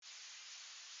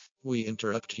We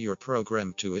interrupt your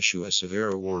program to issue a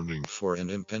severe warning for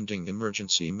an impending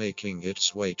emergency making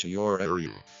its way to your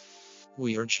area.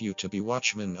 We urge you to be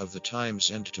watchmen of the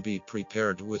times and to be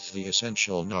prepared with the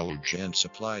essential knowledge and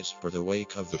supplies for the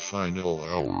wake of the final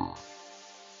hour.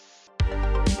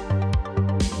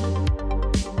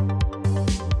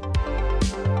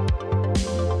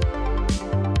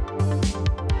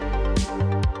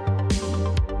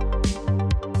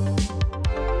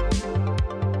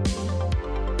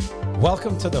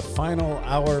 Welcome to the Final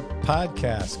Hour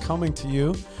podcast, coming to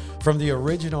you from the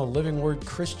original Living Word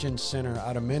Christian Center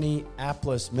out of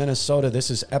Minneapolis, Minnesota.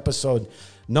 This is episode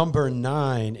number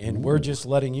 9, and we're just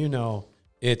letting you know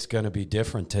it's going to be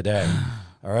different today.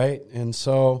 All right? And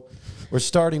so we're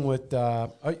starting with,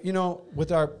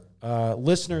 with our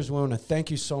listeners. We want to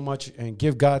thank you so much and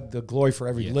give God the glory for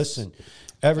every listen,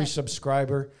 every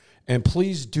subscriber. And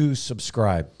please do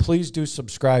subscribe. Please do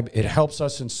subscribe. It helps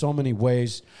us in so many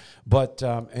ways. But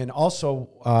and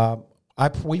also,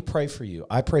 we pray for you.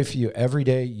 I pray for you every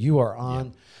day. You are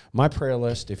on my prayer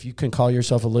list. If you can call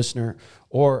yourself a listener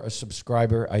or a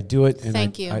subscriber, I do it. And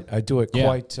Thank you. I do it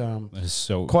quite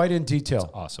in detail.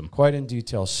 That's awesome. Quite in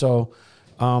detail. So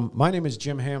my name is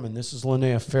Jim Hammond. This is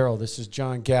Linnea Farrell. This is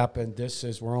John Gapp. And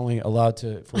we're only allowed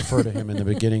to refer to him in the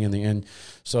beginning and the end.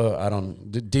 So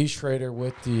D. Schrader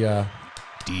with the...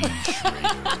 D. Schrader.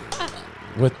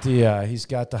 He's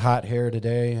got the hot hair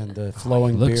today and the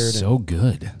flowing beard. Looks so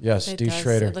good. Yes, D.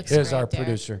 Schrader is our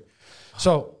producer.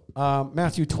 So,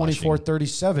 Matthew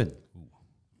 24:37.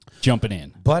 Jumping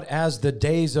in. But as the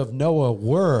days of Noah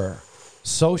were,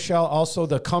 so shall also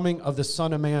the coming of the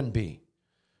Son of Man be.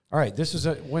 All right, this is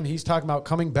when he's talking about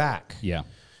coming back. Yeah.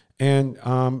 And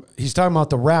he's talking about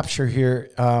the rapture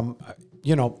here.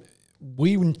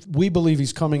 We believe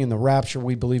he's coming in the rapture.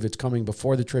 We believe it's coming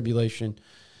before the tribulation.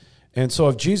 And so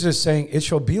if Jesus is saying it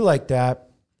shall be like that,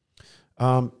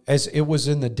 as it was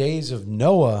in the days of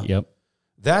Noah,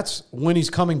 that's when he's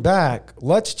coming back.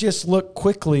 Let's just look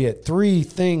quickly at 3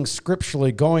 things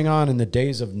scripturally going on in the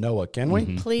days of Noah, can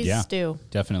we? Please do.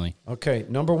 Definitely. Okay,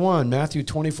 number 1, Matthew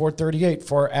 24:38.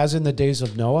 For as in the days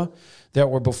of Noah that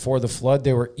were before the flood,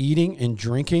 they were eating and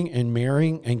drinking and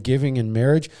marrying and giving in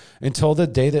marriage until the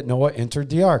day that Noah entered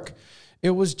the ark. It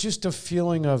was just a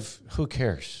feeling of who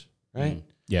cares, right?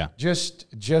 Yeah. Just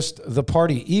the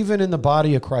party, even in the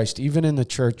body of Christ, even in the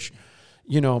church,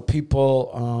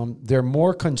 people, they're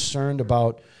more concerned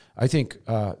about, I think,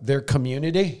 their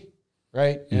community,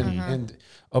 right? And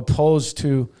opposed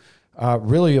to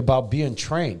really about being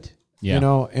trained,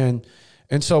 and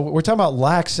so we're talking about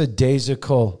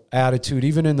lackadaisical attitude,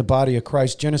 even in the body of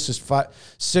Christ. Genesis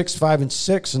 6, 5, and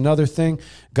 6, another thing,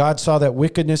 God saw that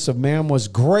wickedness of man was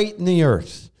great in the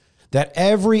earth, that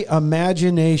every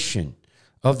imagination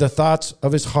of the thoughts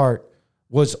of his heart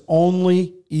was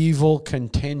only evil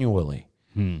continually.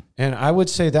 And I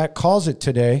would say that calls it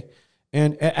today.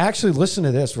 And actually, listen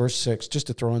to this, verse 6, just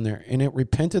to throw in there. And it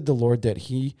repented the Lord that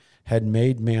he had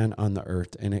made man on the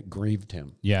earth, and it grieved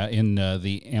him. Yeah, in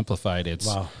the Amplified, it's,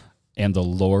 and the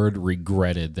Lord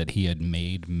regretted that he had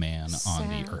made man on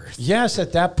the earth. Yes,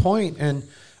 at that point. And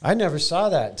I never saw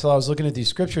that until I was looking at these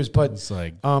scriptures. But it's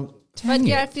like,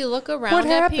 if you look around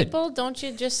at people, don't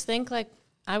you just think like,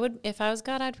 if I was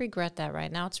God, I'd regret that right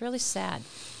now. It's really sad.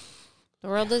 The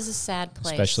world is a sad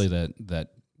place. Especially that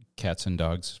cats and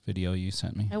dogs video you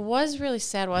sent me. It was really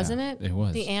sad, wasn't it? It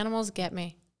was. The animals get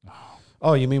me.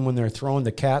 Oh, you mean when they're throwing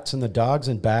the cats and the dogs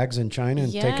in bags in China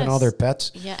and taking all their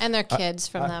pets? Yeah, and their kids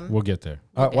from them. We'll get there.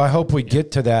 I hope we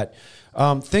get to that.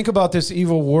 Think about this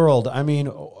evil world. I mean,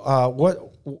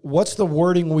 what's the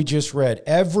wording we just read?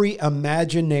 Every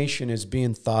imagination is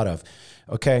being thought of,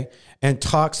 okay? And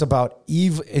talks about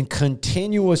evil and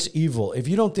continuous evil. If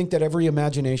you don't think that every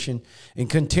imagination and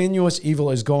continuous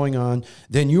evil is going on,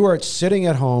 then you are sitting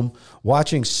at home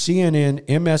watching CNN,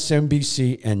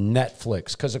 MSNBC, and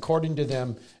Netflix, because according to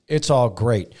them, it's all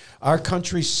great. Our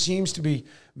country seems to be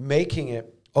making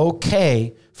it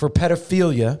okay for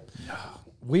pedophilia.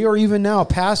 We are even now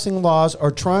passing laws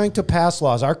or trying to pass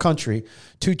laws, our country,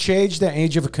 to change the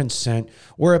age of consent,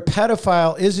 where a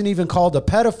pedophile isn't even called a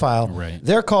pedophile. Right.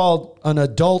 They're called an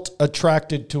adult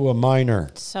attracted to a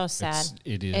minor. So sad.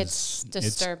 It's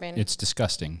disturbing. It's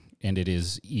disgusting, and it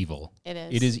is evil. It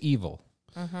is. It is evil.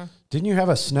 Mm-hmm. Didn't you have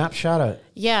a snapshot of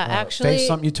actually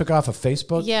something you took off of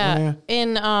Facebook? Yeah.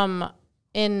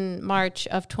 In March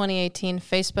of 2018,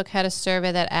 Facebook had a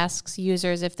survey that asks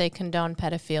users if they condone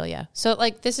pedophilia. So,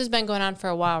 this has been going on for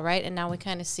a while, right? And now we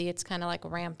kind of see it's kind of,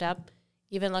 ramped up.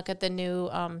 Even look at the new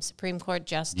Supreme Court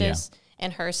Justice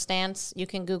and her stance. You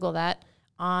can Google that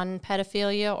on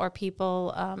pedophilia or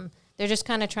people. They're just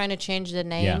kind of trying to change the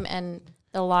name and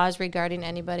the laws regarding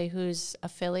anybody who's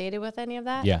affiliated with any of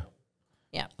that. Yeah.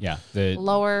 Yeah. Yeah.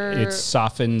 Lower. It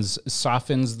softens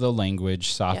the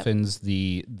language, softens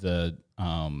the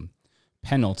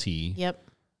penalty. Yep.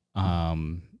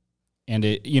 And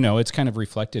it's kind of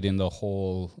reflected in the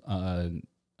whole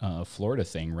Florida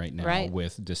thing right now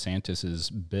with DeSantis's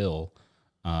bill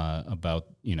about,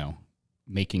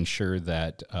 making sure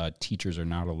that teachers are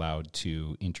not allowed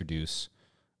to introduce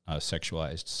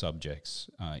sexualized subjects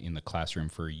in the classroom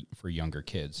for younger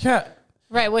kids. Yeah.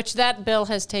 Right, which that bill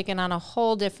has taken on a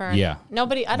whole different... Yeah.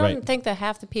 I don't think that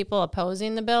half the people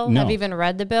opposing the bill No. have even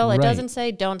read the bill. It Right. doesn't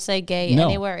say don't say gay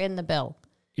anywhere in the bill.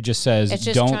 It just says It's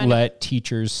just don't let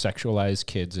teachers sexualize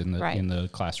kids in the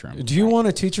classroom. Do you want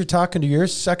a teacher talking to your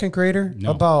second grader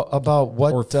about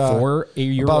what or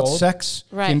 4-year-old about sex,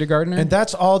 kindergartner? And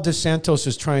that's all DeSantis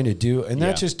is trying to do, and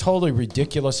that's Yeah. just totally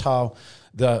ridiculous. How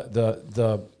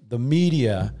the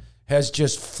media has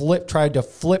just tried to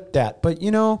flip that, but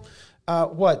I'm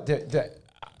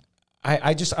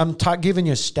giving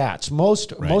you stats.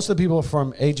 Most of the people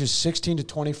from ages 16 to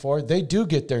 24, they do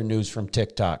get their news from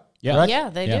TikTok. Yeah. Right? Yeah,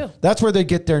 they do. That's where they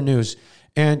get their news,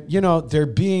 and they're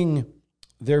being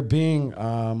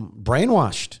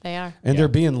brainwashed. They are, and they're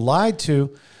being lied to.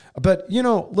 But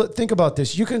think about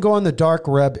this: you can go on the dark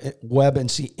web and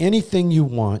see anything you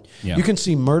want. Yeah. You can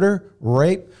see murder,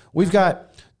 rape. We've got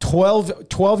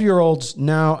 12-year-olds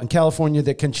now in California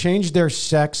that can change their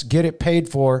sex, get it paid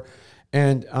for,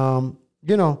 and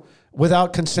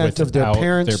without consent of their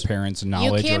parents. Their parents'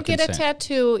 knowledge. You can't or get a consent.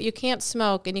 tattoo, you can't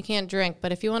smoke, and you can't drink.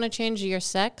 But if you want to change your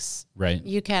sex, Right.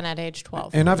 you can at age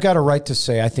 12. And I've got a right to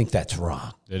say I think that's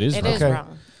wrong. It is It wrong. is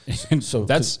wrong. And So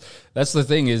that's the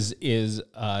thing is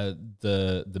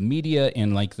the media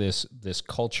and like this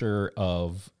culture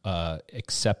of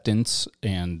acceptance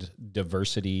and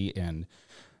diversity, and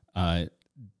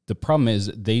the problem is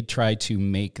they try to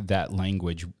make that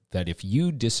language that if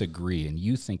you disagree and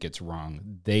you think it's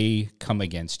wrong, they come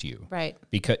against you, Right.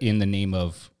 because in the name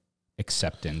of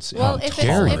acceptance. Well, and if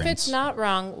tolerance. it's not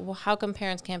wrong, well, how come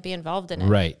parents can't be involved in it?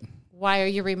 Right. Why are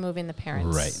you removing the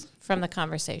parents Right. from the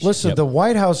conversation? Listen, the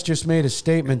White House just made a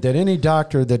statement that any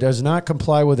doctor that does not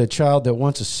comply with a child that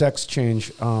wants a sex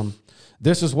change,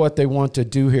 this is what they want to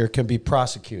do here, can be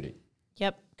prosecuted.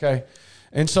 Yep. Okay.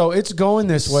 And so it's going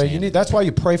this way. That's why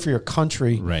you pray for your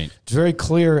country. Right. It's very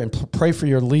clear, and pray for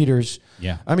your leaders.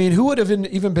 Yeah. I mean, who would have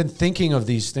even been thinking of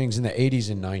these things in the 80s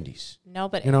and 90s?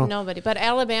 Nobody. Nobody. But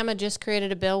Alabama just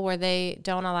created a bill where they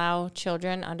don't allow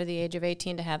children under the age of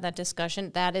 18 to have that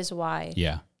discussion. That is why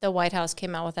the White House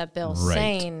came out with that bill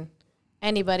saying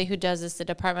anybody who does this, the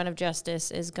Department of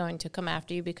Justice is going to come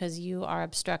after you because you are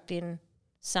obstructing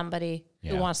somebody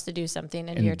who wants to do something,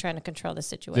 and you're trying to control the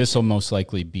situation. This will most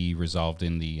likely be resolved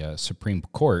in the Supreme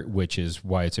Court, which is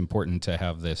why it's important to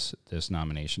have this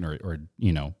nomination, or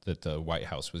that the White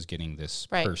House was getting this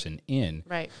person in,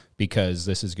 right? Because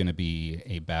this is going to be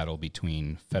a battle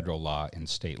between federal law and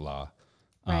state law,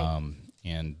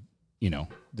 and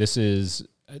this is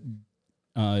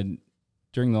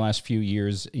during the last few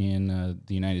years in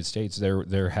the United States,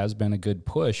 there has been a good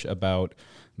push about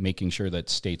making sure that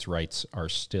states' rights are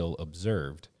still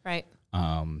observed. Right.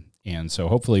 And so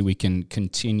hopefully we can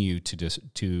continue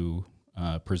to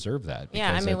preserve that.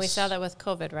 Yeah, I mean, we saw that with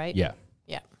COVID, right? Yeah.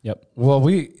 Yeah. Yep. Well,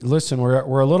 we're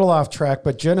a little off track,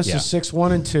 but Genesis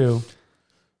 6:1 and 2,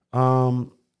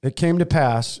 it came to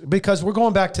pass, because we're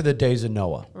going back to the days of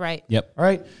Noah. Right. Yep. All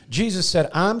right. Jesus said,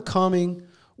 I'm coming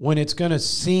when it's going to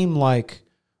seem like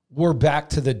we're back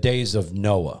to the days of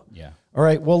Noah. Yeah. All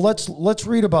right, well, let's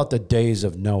read about the days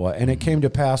of Noah. And it came to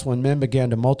pass when men began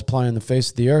to multiply on the face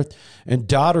of the earth, and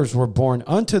daughters were born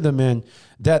unto the men,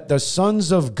 that the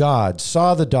sons of God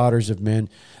saw the daughters of men,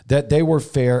 that they were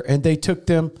fair, and they took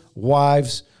them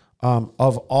wives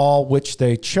of all which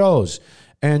they chose.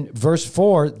 And verse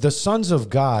 4, the sons of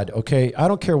God, okay, I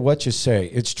don't care what you say.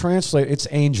 It's translated, it's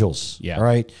angels, all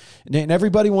right? And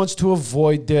everybody wants to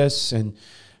avoid this, and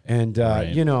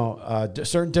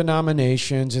certain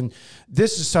denominations. And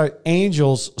this is how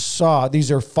angels saw,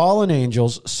 these are fallen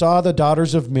angels, saw the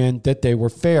daughters of men, that they were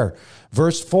fair.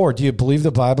 Verse 4, do you believe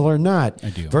the Bible or not? I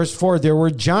do. Verse 4, there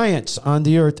were giants on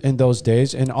the earth in those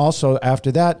days, and also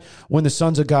after that, when the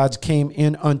sons of God came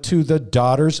in unto the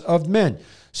daughters of men.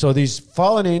 So these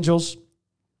fallen angels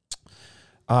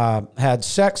had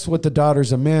sex with the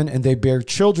daughters of men, and they bare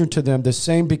children to them. The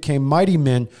same became mighty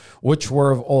men, which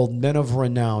were of old, men of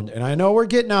renown. And I know we're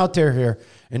getting out there here,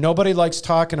 and nobody likes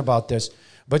talking about this.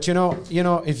 But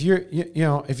if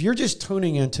you're just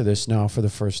tuning into this now for the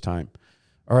first time,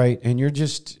 all right, and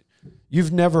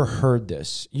you've never heard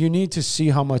this, you need to see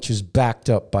how much is backed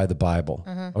up by the Bible,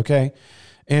 okay?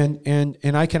 And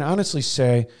I can honestly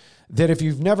say that if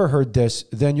you've never heard this,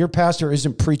 then your pastor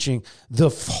isn't preaching the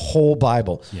whole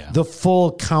Bible, the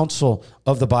full counsel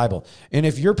of the Bible. And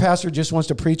if your pastor just wants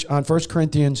to preach on 1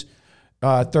 Corinthians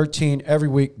 13 every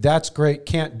week, that's great.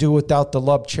 Can't do without the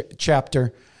love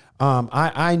chapter.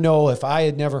 I know if I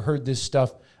had never heard this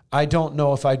stuff, I don't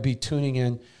know if I'd be tuning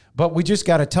in. But we just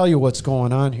got to tell you what's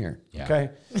going on here, okay?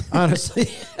 Honestly.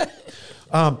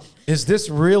 Is this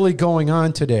really going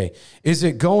on today? Is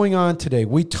it going on today?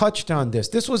 We touched on this.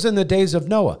 This was in the days of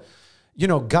Noah. You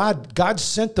know, God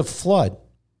sent the flood,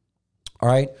 all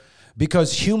right,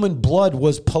 because human blood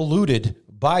was polluted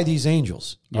by these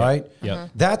angels, all right? Yeah.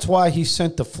 That's why he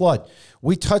sent the flood.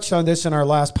 We touched on this in our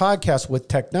last podcast with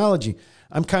technology.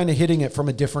 I'm kind of hitting it from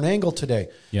a different angle today.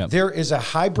 Yep. There is a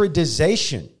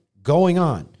hybridization going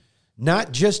on,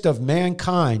 not just of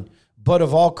mankind, but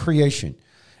of all creation.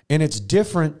 And it's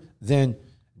different than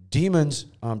demons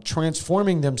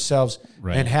transforming themselves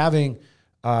and having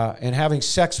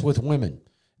sex with women.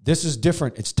 This is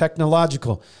different. It's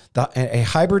technological. A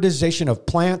hybridization of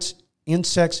plants,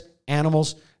 insects,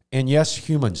 animals, and yes,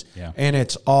 humans. Yeah. And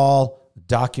it's all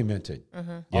documented.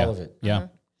 All of it. Yeah.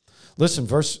 Listen,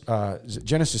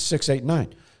 Genesis 6, 8,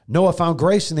 9. Noah found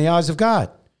grace in the eyes of God.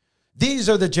 These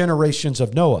are the generations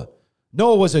of Noah.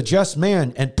 Noah was a just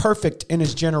man and perfect in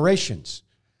his generations.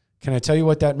 Can I tell you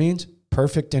what that means?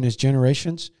 Perfect in his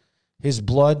generations. His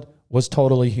blood was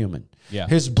totally human. Yeah.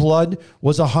 His blood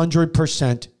was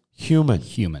 100% human.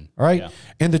 Human. All right? Yeah.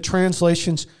 And the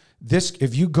translations,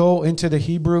 if you go into the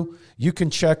Hebrew, you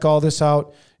can check all this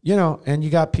out, you know, and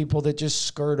you got people that just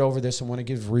skirt over this and want to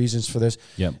give reasons for this.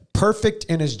 Yep. Perfect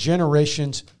in his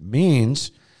generations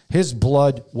means his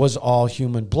blood was all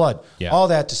human blood. Yeah. All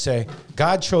that to say,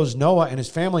 God chose Noah and his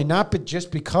family not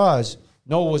just because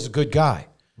Noah was a good guy.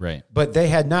 Right. But they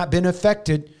had not been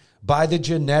affected by the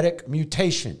genetic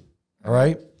mutation. All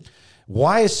right.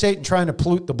 Why is Satan trying to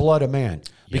pollute the blood of man?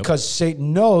 Because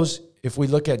Satan knows, if we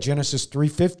look at Genesis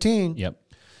 3:15,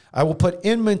 I will put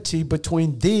enmity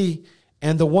between thee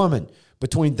and the woman,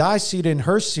 between thy seed and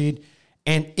her seed,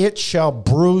 and it shall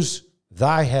bruise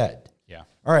thy head. Yeah.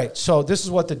 All right. So this is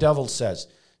what the devil says.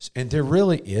 And there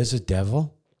really is a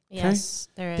devil. Okay? Yes,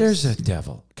 there is. There's a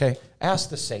devil. Okay. Ask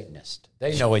the Satanist.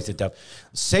 They know he's a devil.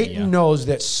 Satan knows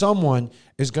that someone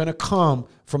is going to come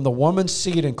from the woman's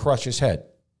seed and crush his head.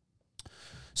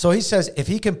 So he says if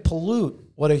he can pollute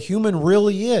what a human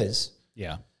really is,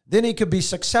 then he could be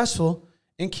successful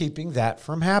in keeping that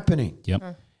from happening.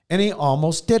 Yep. And he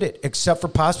almost did it, except for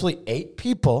possibly 8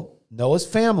 people, Noah's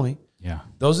family. Yeah.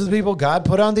 Those are the people God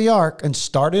put on the ark and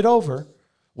started over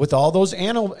with all those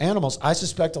animals. I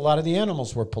suspect a lot of the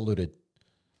animals were polluted.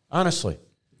 Honestly.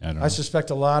 I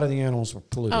suspect a lot of the animals were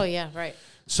polluted. Oh, yeah, right.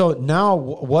 So now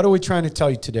what are we trying to tell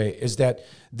you today is that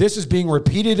this is being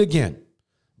repeated again.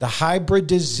 The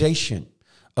hybridization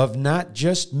of not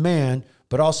just man,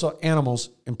 but also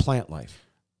animals and plant life.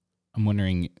 I'm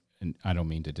wondering, and I don't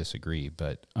mean to disagree,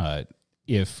 but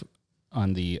if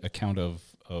on the account of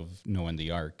Noah and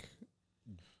the ark,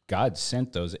 God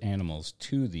sent those animals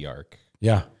to the ark.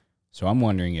 Yeah. So I'm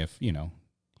wondering if,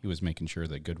 he was making sure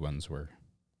that good ones were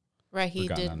he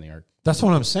gotten did. on the ark. That's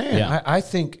what I'm saying. Yeah. I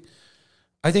think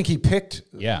he picked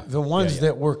the ones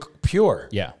that were pure.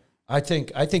 Yeah. I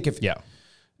think if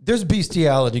there's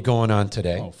bestiality going on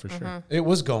today. Oh, for sure. It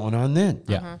was going on then.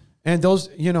 Yeah. And those,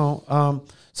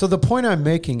 so the point I'm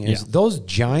making is those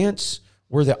giants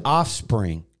were the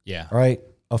offspring, right,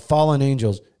 of fallen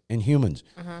angels and humans.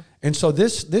 And so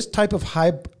this type of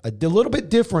a little bit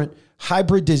different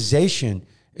hybridization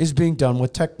is being done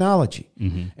with technology.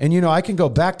 And, I can go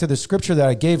back to the scripture that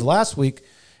I gave last week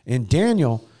in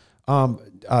Daniel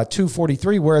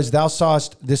 2:43, whereas thou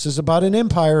sawest, this is about an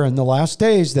empire in the last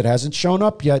days that hasn't shown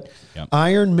up yet,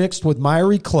 iron mixed with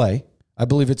miry clay, I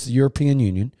believe it's the European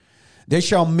Union, they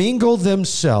shall mingle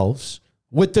themselves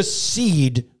with the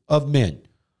seed of men.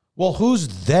 Well, who's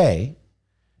they?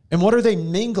 And what are they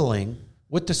mingling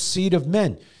with the seed of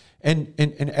men? And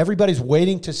everybody's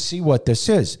waiting to see what this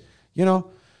is.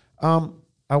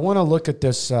 I want to look at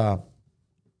this. Now,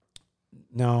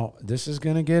 this is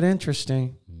going to get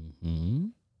interesting.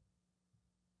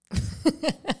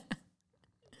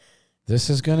 This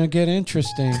is going to get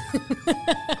interesting.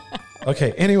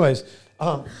 Okay, anyways.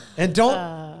 And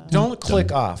don't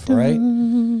click off, right?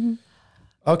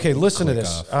 Okay, listen to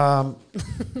this.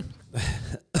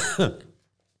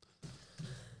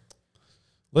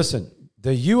 Listen,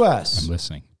 the U.S. I'm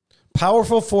listening.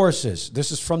 Powerful forces.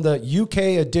 This is from the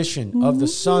UK edition of the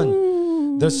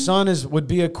Sun. The Sun would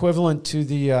be equivalent to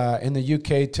the in the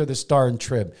UK to the Star and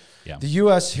Trib. Yeah. The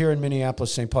U.S. here in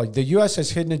Minneapolis, St. Paul. The U.S.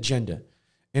 has hidden agenda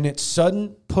in its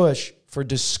sudden push for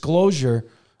disclosure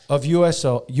of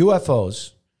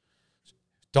UFOs.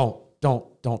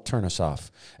 Don't turn us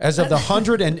off. As of the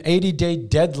 180-day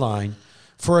deadline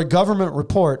for a government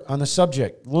report on the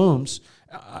subject looms,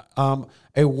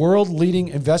 a world-leading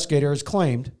investigator has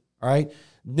claimed, all right,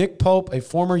 Nick Pope, a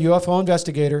former UFO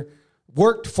investigator,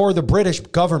 worked for the British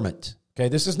government. Okay,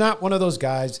 this is not one of those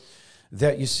guys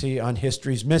that you see on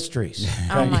History's Mysteries. Okay?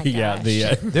 Oh my gosh.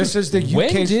 Yeah, This is the UK.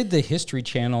 when did the History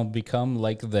Channel become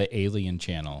like the Alien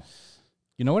Channel?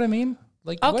 You know what I mean?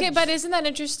 Like, Okay, what? but isn't that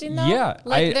interesting though? Yeah,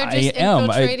 like they're just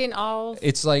infiltrating all.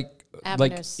 It's like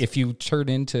avenues. if you turn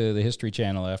into the History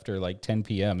Channel after like 10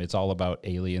 p.m., it's all about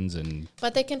aliens and.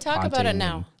 But they can talk about it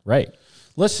now. Right.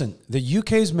 Listen, the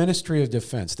UK's Ministry of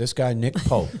Defense, this guy, Nick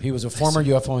Pope, he was a former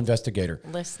UFO investigator,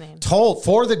 Listening. told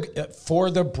for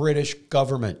the British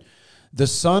government, the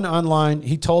Sun Online,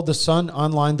 he told the Sun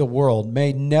Online the world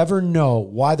may never know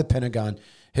why the Pentagon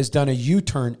has done a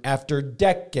U-turn after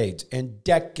decades and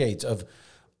decades of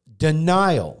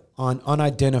denial on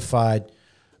unidentified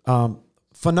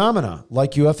phenomena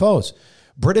like UFOs.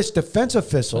 British defense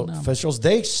officials,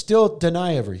 they still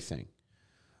deny everything.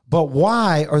 But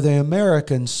why are the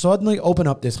Americans suddenly open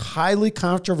up this highly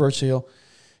controversial,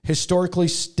 historically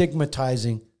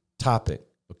stigmatizing topic?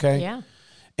 Okay? Yeah.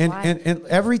 And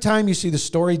every time you see the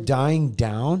story dying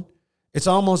down, it's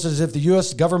almost as if the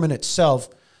U.S. government itself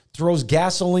throws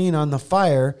gasoline on the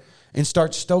fire and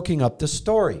starts stoking up the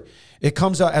story. It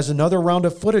comes out as another round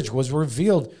of footage was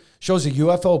revealed, shows a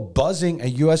UFO buzzing a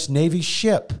U.S. Navy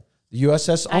ship, the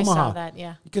USS Omaha. I saw that,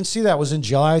 yeah. You can see that was in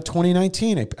July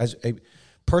 2019. As a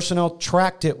personnel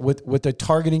tracked it with a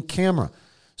targeting camera.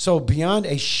 So beyond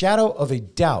a shadow of a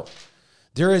doubt,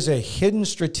 there is a hidden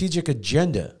strategic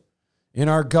agenda in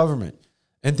our government.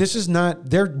 And this is not,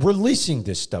 they're releasing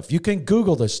this stuff. You can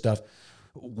Google this stuff.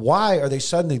 Why are they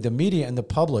suddenly, the media and the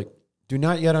public do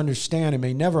not yet understand and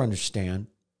may never understand?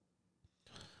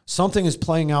 Something is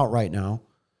playing out right now.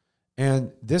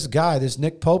 And this guy, this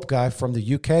Nick Pope guy from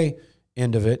the UK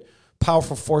end of it,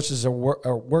 powerful forces are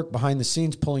work behind the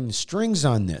scenes pulling the strings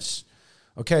on this.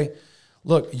 Okay?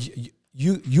 Look,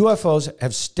 UFOs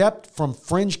have stepped from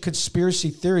fringe conspiracy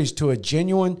theories to a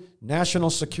genuine national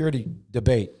security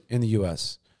debate in the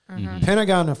U.S. Mm-hmm.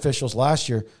 Pentagon officials last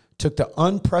year took the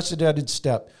unprecedented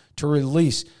step to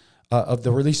release of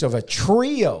a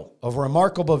trio of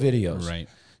remarkable videos. Right.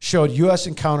 Showed U.S.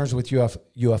 encounters with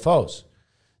UFOs.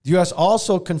 The U.S.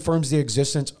 also confirms the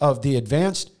existence of the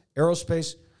Advanced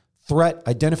Aerospace Threat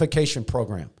Identification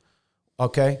Program,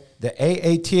 okay? The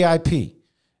AATIP,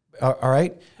 all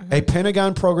right? Mm-hmm. A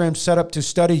Pentagon program set up to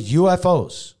study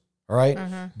UFOs, all right,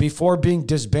 before being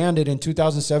disbanded in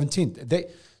 2017.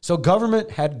 So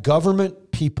government had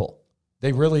government people.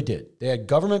 They really did. They had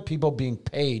government people being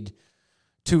paid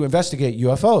to investigate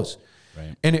UFOs.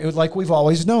 Right. And it was like we've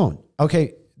always known.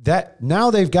 Okay, that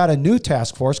now they've got a new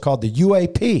task force called the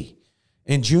UAP.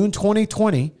 In June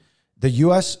 2020, the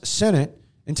U.S. Senate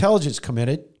Intelligence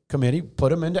Committee put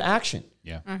them into action.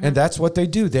 Yeah. Mm-hmm. And that's what they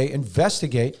do. They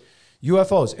investigate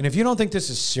UFOs. And if you don't think this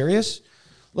is serious,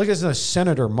 look at the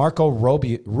Senator Marco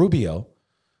Rubio,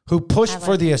 who pushed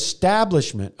for the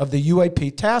establishment of the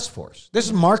UAP task force. This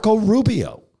is Marco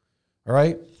Rubio, all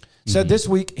right? Said this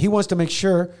week he wants to make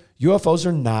sure UFOs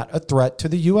are not a threat to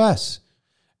the U.S.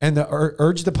 and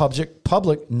urged the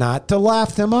public not to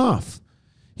laugh them off.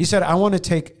 He said, I want to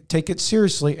take it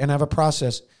seriously and have a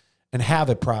process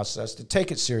to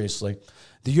take it seriously.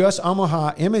 The U.S.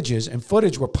 Omaha images and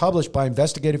footage were published by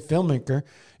investigative filmmaker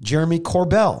Jeremy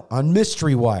Corbell on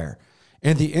Mystery Wire,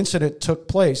 and the incident took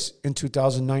place in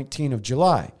 2019 of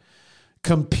July.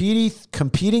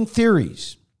 Competing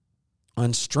theories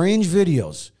on strange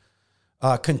videos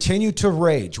continue to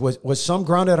rage, with some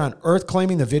grounded on Earth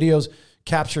claiming the videos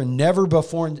capture never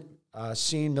before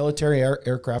seen military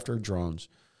aircraft or drones,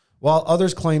 while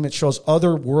others claim it shows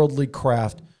otherworldly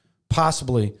craft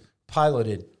possibly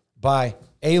piloted by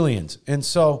aliens. And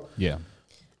so, yeah.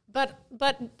 But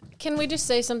can we just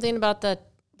say something about the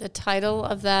title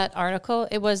of that article?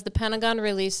 It was the Pentagon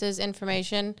releases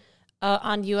information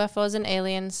on UFOs and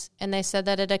aliens, and they said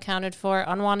that it accounted for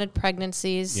unwanted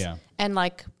pregnancies and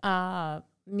like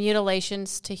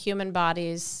mutilations to human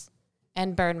bodies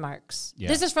and burn marks. Yeah.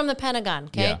 This is from the Pentagon,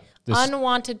 okay? Yeah.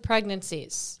 Unwanted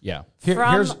pregnancies. Yeah. Here's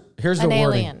the an wording.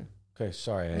 Alien. Okay,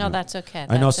 sorry. No, that's okay.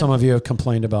 I know some of you have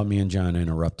complained about me and John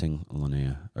interrupting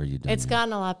Linnea. Are you done? It's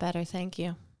gotten a lot better, thank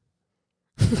you.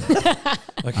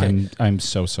 Okay. I'm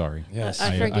so sorry. Yes.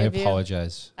 I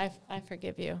apologize. I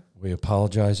forgive you. We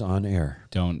apologize on air.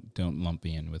 Don't lump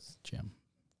me in with Jim.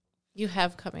 You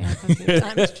have cut me off a few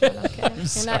times, John, okay?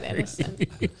 You're not innocent.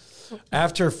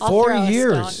 After 4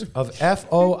 years of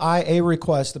FOIA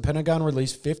requests, the Pentagon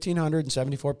released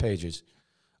 1,574 pages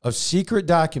of secret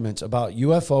documents about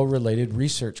UFO-related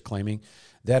research claiming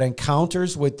that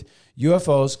encounters with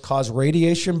UFOs cause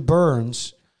radiation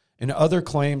burns and other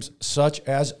claims such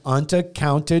as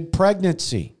unaccounted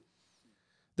pregnancy.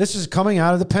 This is coming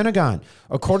out of the Pentagon.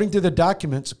 According to the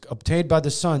documents obtained by the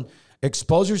Sun,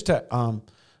 exposures to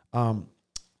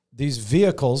these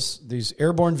vehicles, these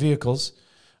airborne vehicles,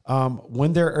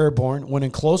 when they're airborne, when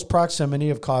in close proximity,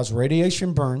 have caused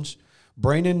radiation burns,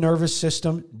 brain and nervous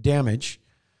system damage,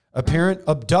 apparent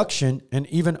abduction, and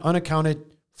even unaccounted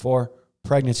for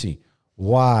pregnancy.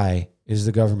 Why is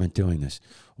the government doing this?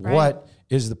 Right. What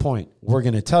is the point? We're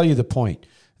going to tell you the point.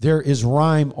 There is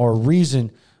rhyme or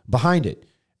reason behind it.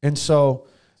 And so,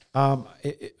 a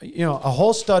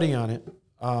whole study on it,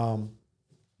 on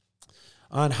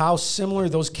how similar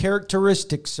those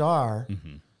characteristics are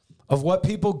of what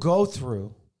people go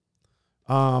through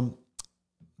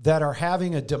that are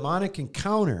having a demonic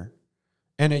encounter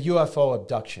and a UFO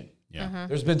abduction. Yeah.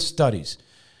 There's been studies.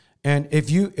 And if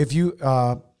you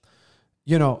and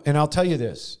I'll tell you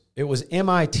this, it was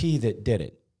MIT that did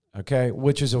it, okay,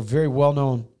 which is a very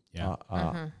well-known,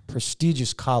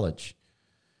 prestigious college.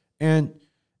 And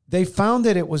they found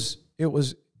that it was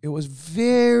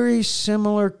very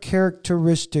similar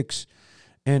characteristics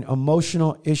and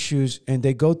emotional issues, and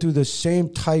they go through the same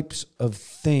types of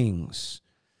things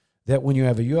that when you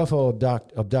have a UFO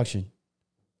abduction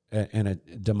and a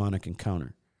demonic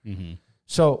encounter. Mm-hmm.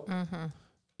 So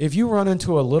if you run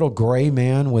into a little gray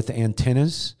man with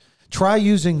antennas, try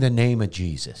using the name of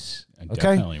Jesus. I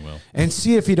definitely will. And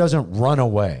see if he doesn't run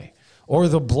away, or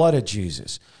the blood of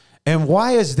Jesus. And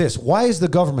why is this? Why is the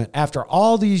government, after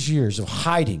all these years of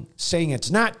hiding, saying it's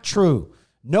not true,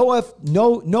 no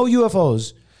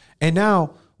UFOs, and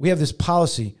now we have this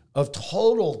policy of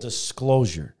total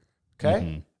disclosure,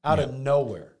 okay, out of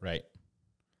nowhere. Right.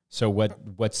 So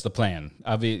what's the plan?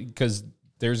 Because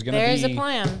there's going to be... There's a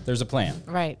plan. There's a plan.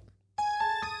 Right.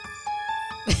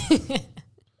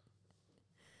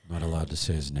 Not allowed to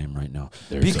say his name right now.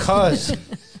 Because...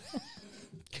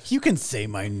 You can say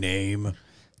my name.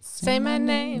 Say my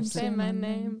name, say my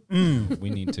name. We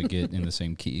need to get in the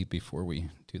same key before we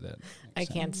do that. I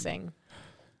can't sing.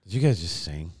 Did you guys just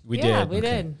sing? We did. did. We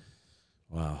did.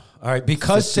 Wow. All right,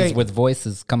 because Sisters Satan... with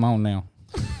voices, come on now.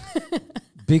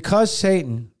 Because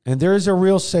Satan, and there is a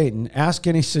real Satan, ask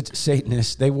any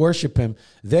Satanist, they worship him,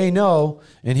 they know,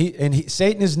 and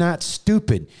Satan is not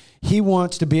stupid. He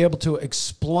wants to be able to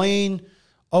explain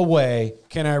away.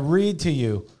 Can I read to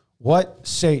you what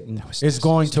Satan is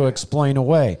going to explain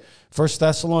away? 1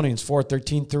 Thessalonians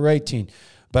 4:13 through 18.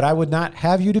 But I would not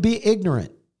have you to be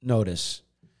ignorant. Notice,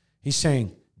 he's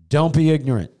saying, don't be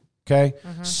ignorant, okay?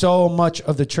 So much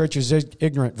of the church is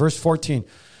ignorant. Verse 14,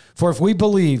 for if we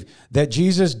believe that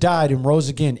Jesus died and rose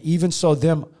again, even so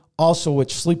them also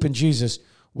which sleep in Jesus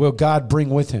will God bring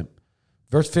with him.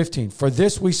 Verse 15, for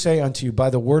this we say unto you by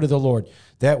the word of the Lord,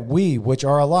 that we which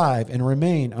are alive and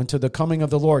remain unto the coming of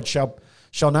the Lord shall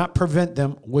not prevent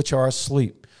them which are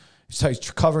asleep.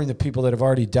 He's covering the people that have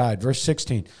already died. Verse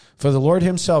 16, for the Lord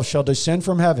himself shall descend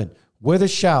from heaven with a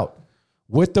shout,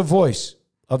 with the voice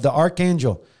of the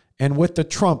archangel, and with the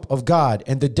trump of God,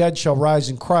 and the dead shall rise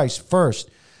in Christ first.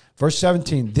 Verse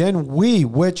 17, then we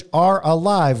which are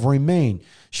alive remain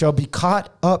shall be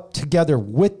caught up together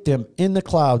with them in the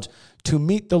clouds to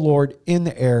meet the Lord in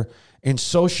the air, and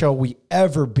so shall we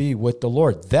ever be with the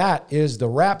Lord. That is the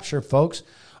rapture, folks.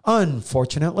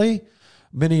 Unfortunately,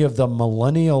 many of the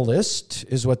millennialists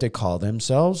is what they call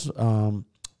themselves.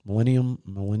 Millennium.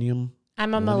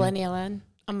 I'm a millennialist.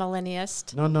 A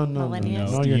millennialist. No,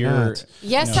 Millennialist. you're not.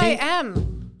 Yes, I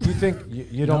am. You think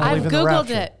you don't I've believe in the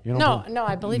rapture? Googled it. No,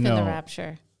 I believe in the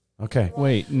rapture. Okay.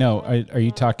 Wait, no. Are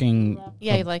you talking?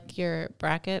 Yeah, like your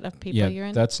bracket of people you're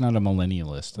in? That's not a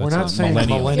millennialist. That's We're not a saying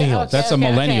millennial. millennial. That's a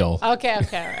millennial. Okay, all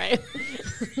right.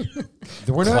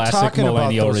 We're not Classic talking about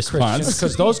millennial those response. Christians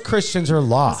because those Christians are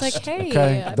lost. It's like, hey,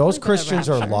 okay, I those believe in the Christians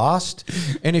are rapture. lost.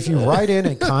 And if you write in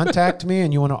and contact me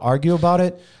and you want to argue about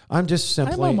it, I'm just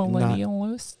simply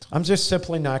I'm just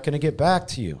simply not going to get back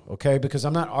to you, okay? Because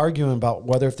I'm not arguing about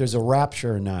whether if there's a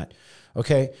rapture or not.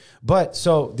 Okay, but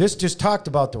so this just talked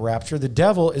about the rapture. The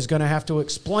devil is going to have to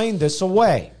explain this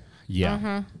away.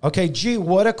 Yeah. Okay, gee,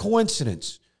 what a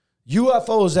coincidence.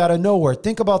 UFOs out of nowhere.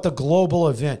 Think about the global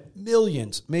event.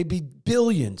 Millions, maybe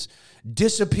billions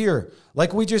disappear.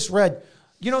 Like we just read,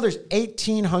 there's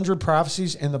 1,800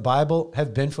 prophecies in the Bible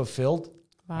have been fulfilled.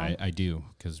 Wow. I do,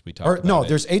 because we talked about No, it.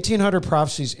 there's 1,800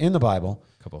 prophecies in the Bible.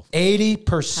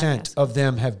 80% of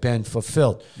them have been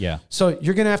fulfilled. Yeah. So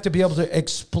you're going to have to be able to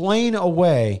explain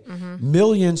away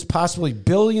millions, possibly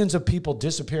billions of people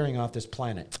disappearing off this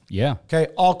planet. Yeah. Okay,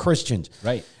 all Christians.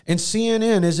 Right. And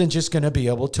CNN isn't just going to be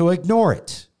able to ignore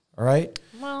it. All right?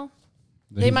 Well,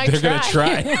 they might They're going to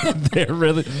try. They're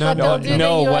really But they'll do the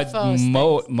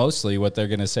UFOs mostly what they're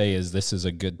going to say is this is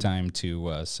a good time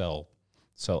to sell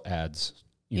ads.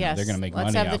 Yes. They're going to make Let's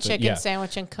money have off the it. chicken Yeah.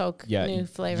 sandwich and Coke Yeah. new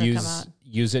flavor come out.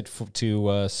 Use it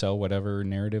to sell whatever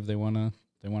narrative they want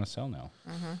to sell now.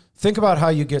 Think about how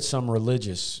you get some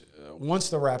religious once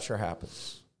the rapture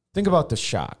happens. Think about the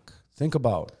shock. Think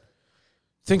about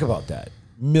that.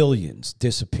 Millions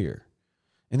disappear.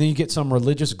 And then you get some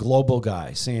religious global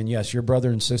guy saying, yes, your brother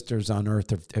and sisters on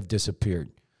earth have disappeared.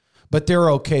 But they're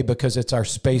okay because it's our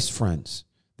space friends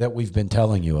that we've been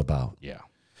telling you about. Yeah.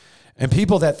 And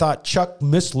people that thought Chuck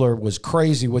Missler was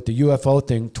crazy with the UFO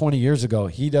thing 20 years ago,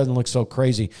 he doesn't look so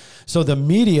crazy. So the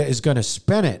media is going to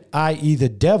spin it, i.e. the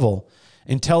devil,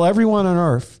 and tell everyone on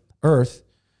earth,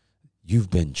 you've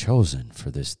been chosen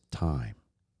for this time,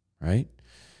 right?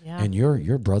 Yeah. And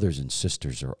your brothers and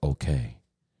sisters are okay.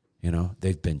 You know,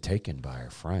 they've been taken by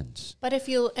our friends. But if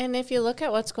you look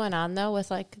at what's going on though with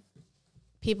like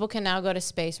people can now go to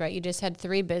space, right? You just had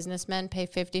 3 businessmen pay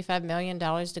 $55 million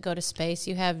to go to space.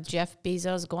 You have Jeff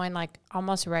Bezos going like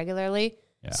almost regularly.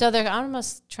 Yeah. So they're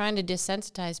almost trying to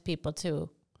desensitize people to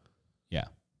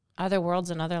other worlds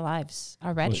and other lives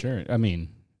already. Well, sure. I mean,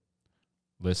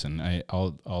 listen,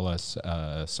 all us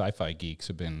sci-fi geeks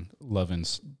have been loving,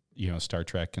 Star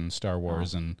Trek and Star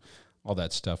Wars and all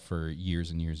that stuff for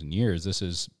years and years and years. This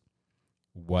is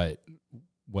what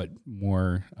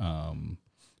more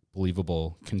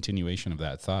believable continuation of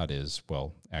that thought is.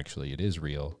 Well, actually, it is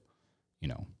real.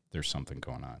 There's something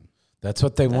going on. That's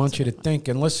what they want you to think.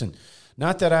 And listen,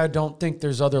 not that I don't think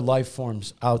there's other life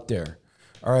forms out there.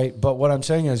 All right. But what I'm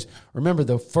saying is, remember,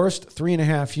 the first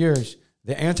 3.5 years,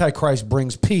 the Antichrist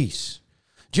brings peace.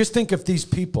 Just think if these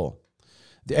people,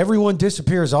 everyone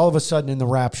disappears all of a sudden in the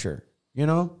rapture,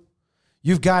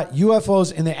 You've got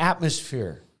UFOs in the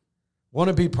atmosphere. Want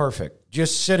to be perfect.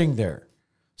 Just sitting there.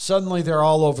 Suddenly they're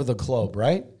all over the globe,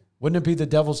 right? Wouldn't it be the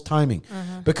devil's timing?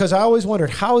 Because I always wondered,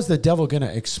 how is the devil going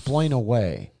to explain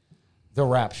away the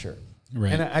rapture?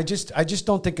 Right. And I just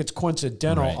don't think it's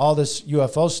coincidental, Right. all this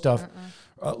UFO stuff.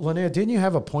 Linnea, didn't you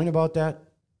have a point about that?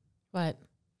 What?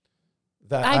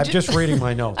 I'm just reading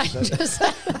my notes.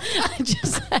 I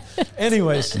just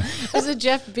Anyways. was it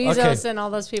Jeff Bezos and all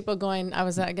those people going, I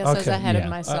was ahead of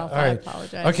myself. I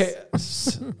apologize. Okay.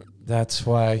 That's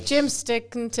why. Jim's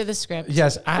sticking to the script.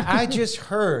 Yes, I just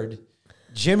heard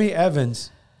Jimmy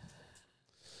Evans.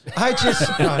 I'm just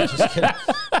kidding.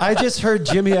 I just heard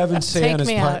Jimmy Evans say on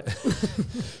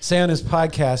his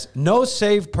podcast, no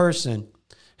saved person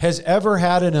has ever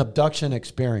had an abduction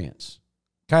experience.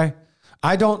 Okay?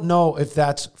 I don't know if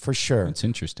that's for sure. It's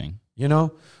interesting.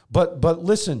 But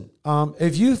listen,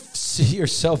 if you see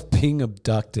yourself being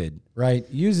abducted, right,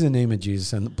 use the name of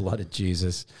Jesus and the blood of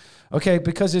Jesus, okay,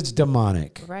 because it's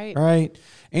demonic. Right. All right?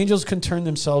 Angels can turn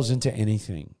themselves into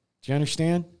anything. Do you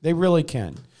understand? They really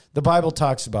can. The Bible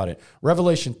talks about it.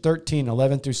 Revelation 13,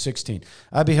 11 through 16.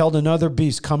 I beheld another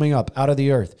beast coming up out of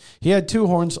the earth. He had 2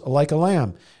 horns like a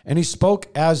lamb, and he spoke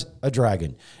as a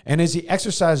dragon. And as he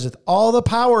exerciseth all the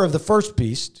power of the first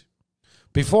beast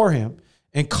before him,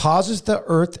 and causes the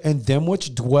earth and them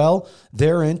which dwell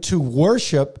therein to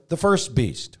worship the first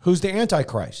beast, who's the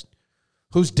Antichrist,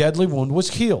 whose deadly wound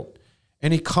was healed.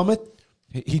 And he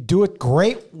doeth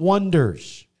great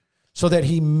wonders, so that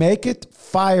he maketh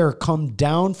fire come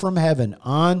down from heaven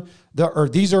on the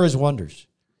earth. These are his wonders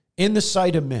in the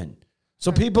sight of men.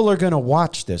 So people are going to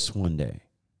watch this one day,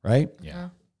 right? Yeah.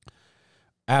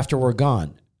 After we're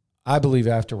gone. I believe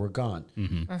after we're gone.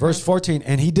 Verse 14,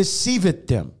 and he deceiveth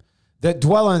them that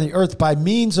dwell on the earth by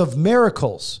means of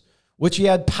miracles, which he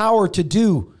had power to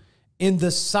do in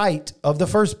the sight of the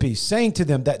first beast, saying to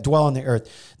them that dwell on the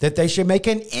earth, that they should make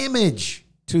an image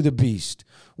to the beast,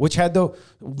 which had the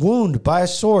wound by a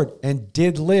sword and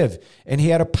did live. And he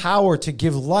had a power to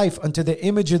give life unto the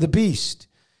image of the beast.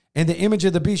 And the image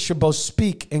of the beast should both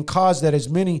speak and cause that as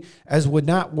many as would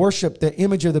not worship the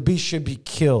image of the beast should be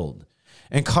killed.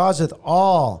 And causeth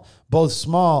all, both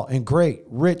small and great,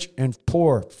 rich and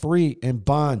poor, free and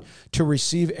bond, to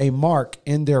receive a mark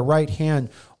in their right hand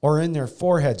or in their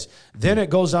foreheads. Then it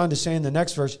goes on to say in the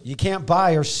next verse, you can't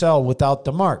buy or sell without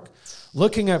the mark.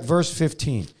 Looking at verse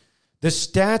 15, the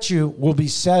statue will be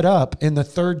set up in the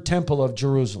third temple of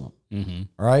Jerusalem,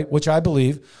 all right, which I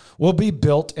believe will be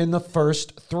built in the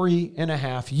first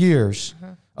 3.5 years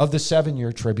of the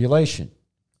 7-year tribulation.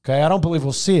 Okay, I don't believe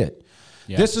we'll see it.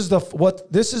 Yeah. This is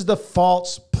the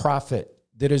false prophet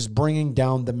that is bringing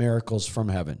down the miracles from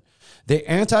heaven.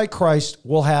 The Antichrist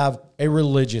will have a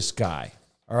religious guy,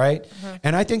 all right?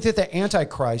 And I think that the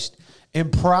Antichrist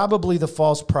and probably the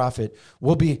false prophet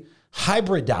will be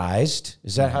hybridized.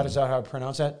 Is that how I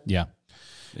pronounce that? Yeah.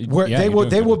 Where Yeah, they you're will doing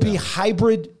they good will with be that.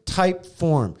 hybrid type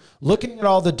form. Looking at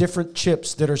all the different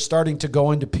chips that are starting to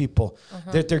go into people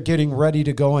that they're getting ready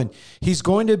to go in. He's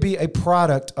going to be a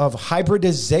product of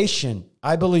hybridization,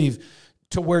 I believe,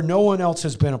 to where no one else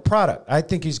has been a product. I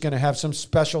think he's going to have some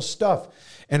special stuff.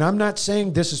 And I'm not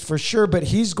saying this is for sure, but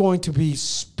he's going to be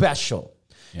special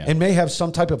and may have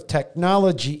some type of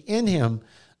technology in him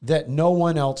that no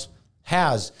one else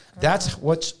has. That's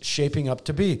what's shaping up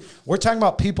to be. We're talking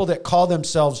about people that call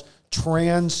themselves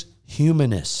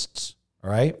transhumanists, all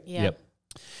right? Yeah. Yep.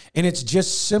 And it's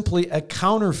just simply a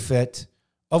counterfeit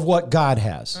of what God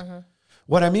has.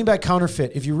 What I mean by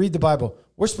counterfeit, if you read the Bible,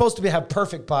 we're supposed to have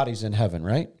perfect bodies in heaven,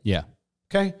 right? Yeah.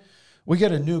 Okay? We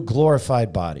get a new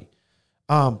glorified body.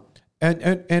 And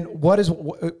what is,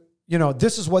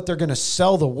 this is what they're going to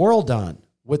sell the world on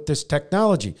with this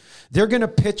technology. They're going to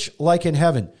pitch like in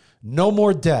heaven. No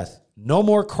more death, no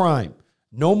more crime,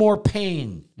 no more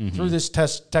pain through this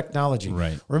technology.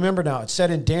 Right. Remember now, it said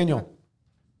in Daniel,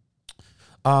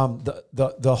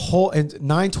 the whole in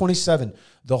 9:27,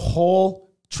 the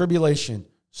whole tribulation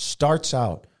starts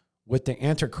out with the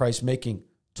Antichrist making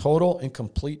total and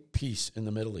complete peace in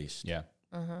the Middle East. Yeah.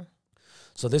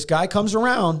 So this guy comes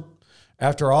around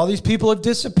after all these people have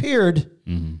disappeared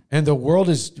and the world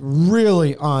is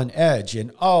really on edge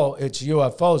and, it's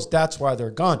UFOs. That's why they're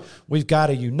gone. We've got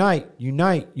to unite.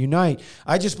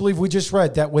 I just believe we just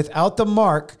read that without the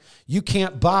mark, you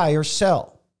can't buy or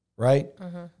sell, right?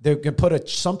 They can put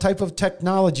some type of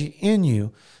technology in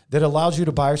you that allows you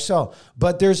to buy or sell.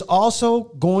 But there's also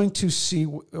going to see,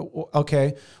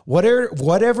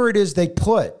 whatever it is they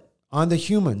put on the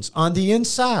humans on the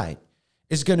inside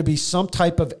is going to be some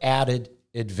type of added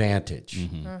advantage.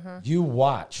 You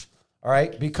watch, all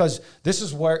right? Because this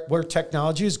is where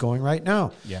technology is going right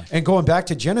now. Yeah. And going back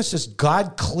to Genesis,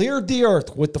 God cleared the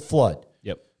earth with the flood.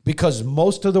 Yep. Because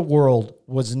most of the world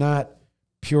was not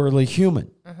purely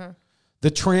human. The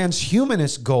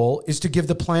transhumanist goal is to give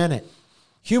the planet,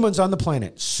 humans on the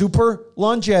planet, super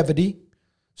longevity,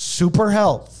 super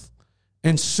health,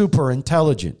 and super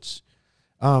intelligence.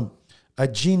 A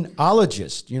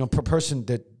genealogist, a person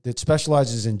that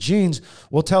specializes in genes,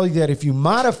 will tell you that if you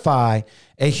modify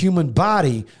a human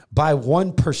body by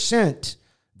 1%,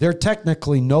 they're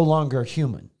technically no longer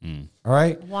human. All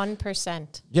right?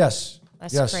 1%. Yes.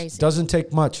 That's crazy. Doesn't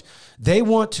take much. They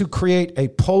want to create a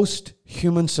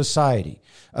post-human society,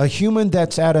 a human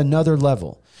that's at another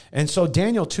level. And so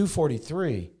Daniel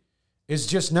 2:43 is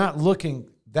just not looking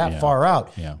that far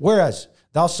out. Yeah. Whereas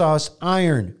thou sawest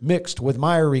iron mixed with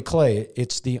miry clay.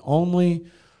 It's the only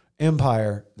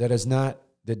empire that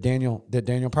Daniel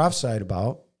prophesied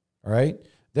about, all right,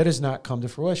 that has not come to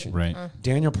fruition. Right.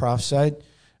 Daniel prophesied.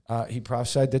 He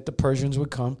prophesied that the Persians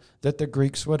would come, that the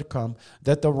Greeks would come,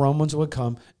 that the Romans would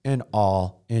come, and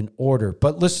all in order.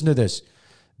 But listen to this.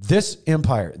 This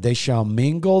empire, they shall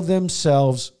mingle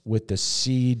themselves with the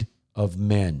seed of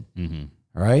men.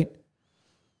 All right?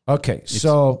 Okay,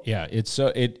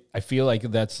 I feel like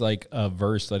that's like a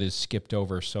verse that is skipped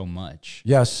over so much.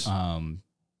 Yes.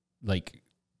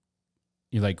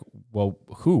 You're like, well,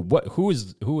 who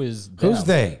is them? Who's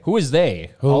they? Who is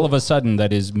they? Who? All of a sudden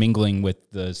that is mingling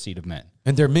with the seed of men.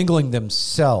 And they're mingling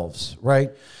themselves, right?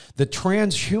 The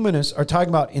transhumanists are talking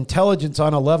about intelligence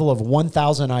on a level of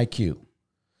 1,000 IQ.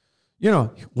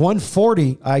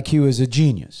 140 IQ is a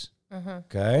genius.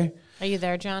 Okay? Are you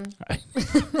there, John? I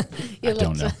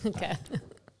don't know. Okay.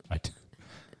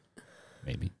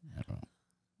 Maybe. I don't know.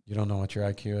 You don't know what your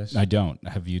IQ is? I don't.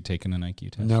 Have you taken an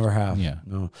IQ test? Never have. Yeah.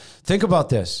 No. Think about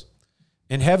this.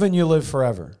 In heaven, you live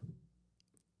forever.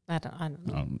 I don't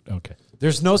know. Okay.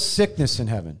 There's no sickness in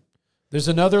heaven. There's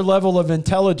another level of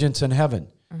intelligence in heaven.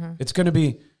 It's going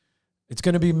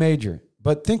to be major.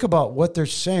 But think about what they're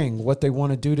saying, what they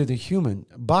want to do to the human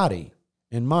body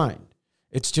and mind.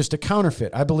 It's just a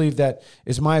counterfeit. I believe that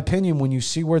is my opinion when you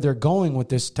see where they're going with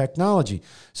this technology.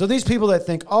 So these people that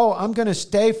think, I'm going to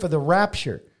stay for the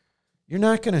rapture. You're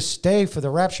not going to stay for the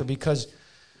rapture because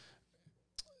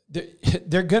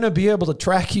they're going to be able to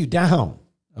track you down,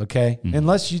 okay?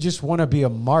 Unless you just want to be a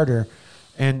martyr.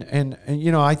 And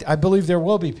I believe there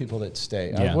will be people that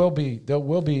stay. Yeah. There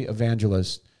will be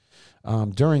evangelists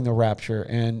during the rapture.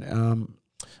 And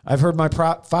I've heard my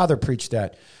father preach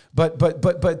that.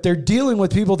 But they're dealing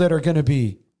with people that are going to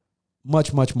be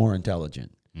much, much more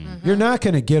intelligent. You're not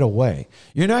going to get away.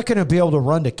 You're not going to be able to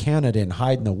run to Canada and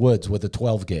hide in the woods with a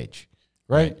 12 gauge,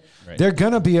 right? They're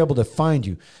going to be able to find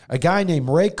you. A guy named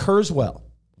Ray Kurzweil,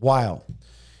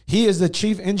 he is the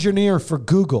chief engineer for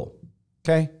Google,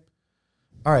 okay?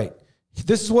 All right.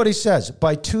 This is what he says.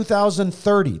 By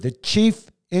 2030, the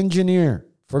chief engineer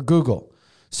for Google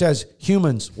says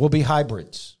humans will be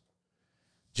hybrids.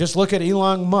 Just look at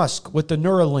Elon Musk with the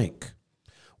Neuralink,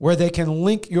 where they can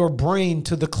link your brain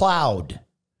to the cloud.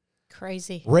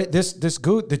 Crazy. Right.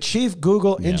 The chief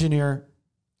Google engineer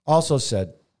also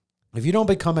said, if you don't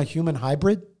become a human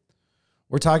hybrid,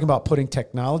 we're talking about putting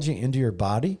technology into your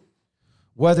body,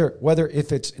 whether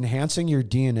if it's enhancing your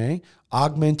DNA,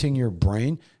 augmenting your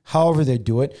brain, however they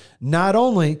do it, not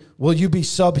only will you be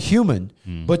subhuman,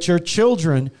 but your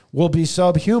children will be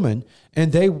subhuman,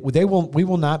 and we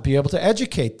will not be able to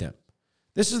educate them.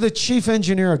 This is the chief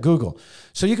engineer of Google.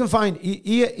 So you can find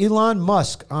Elon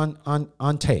Musk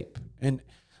on tape. And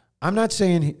I'm not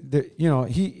saying that,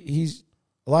 he's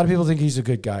a lot of people think he's a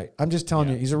good guy. I'm just telling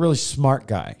you, he's a really smart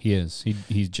guy. He is.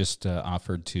 He just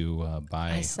offered to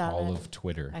buy all of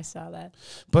Twitter. I saw that.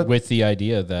 But with the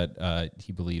idea that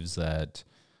he believes that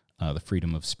the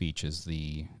freedom of speech is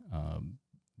the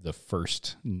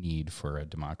first need for a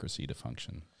democracy to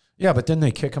function. Yeah, but didn't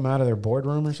they kick him out of their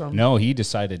boardroom or something? No, he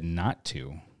decided not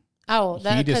to. Oh,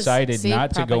 he decided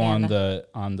not to go on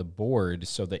the board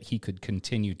so that he could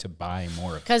continue to buy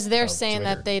more. Because they're saying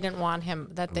Twitter. That they didn't want him.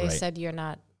 That they said we're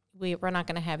not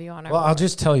going to have you on our. Well, I'll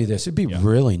just tell you this: it'd be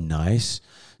really nice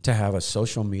to have a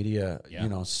social media,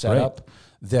 set up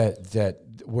that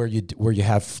where you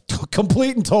have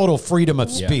complete and total freedom of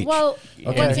speech. Well,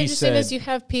 what's interesting is you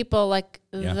have people like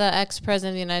the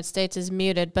ex-president of the United States is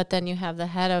muted, but then you have the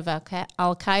head of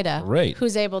Al Qaeda,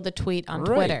 who's able to tweet on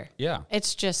Twitter. Yeah,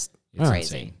 it's just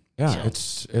crazy. Yeah,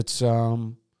 it's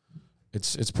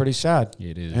pretty sad.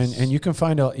 It is, and you can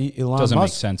find Elon Musk. Doesn't make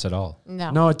sense at all.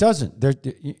 No, it doesn't. There,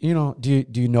 do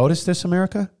you notice this,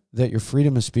 America, that your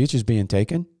freedom of speech is being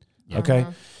taken? Yeah. Okay,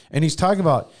 and he's talking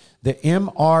about the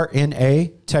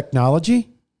mRNA technology,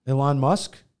 Elon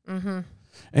Musk, and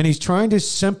he's trying to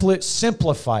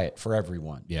simplify it for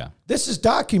everyone. Yeah, this is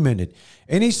documented,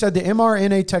 and he said the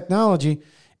mRNA technology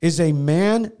is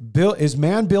man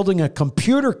building a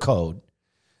computer code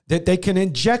that they can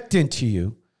inject into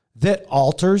you that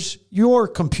alters your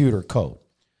computer code.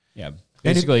 Yeah.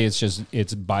 Basically, it's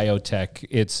biotech.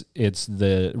 It's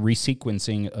the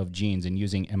resequencing of genes and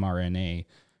using mRNA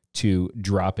to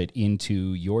drop it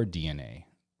into your DNA.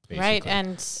 Basically. Right,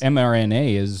 and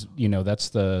mRNA is that's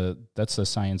the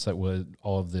science that was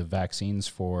all of the vaccines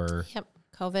for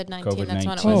COVID-19.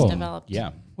 That's when it was developed.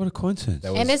 Yeah, what a coincidence!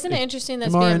 And isn't it interesting that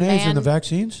mRNA is in the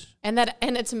vaccines, and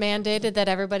it's mandated that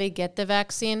everybody get the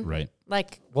vaccine, right?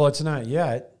 Well, it's not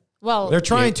yet. Well, they're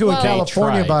trying to in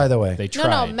California, by the way. They tried.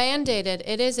 No, mandated.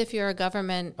 It is if you're a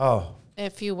government.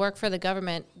 If you work for the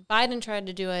government, Biden tried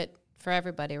to do it for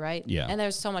everybody, right? Yeah. And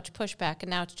there's so much pushback, and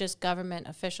now it's just government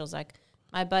officials. Like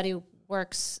my buddy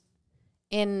works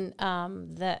in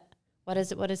what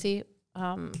is he?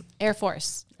 Air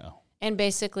Force. Oh. And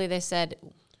basically they said,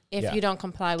 if you don't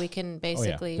comply, we can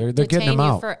basically they're detain getting them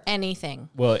you out for anything.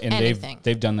 Well, and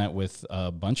they've done that with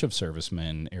a bunch of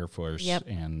servicemen, Air Force,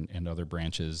 and other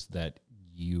branches that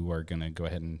you are going to go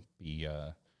ahead and be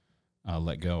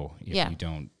let go if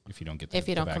you don't get the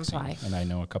vaccine. Comply. And I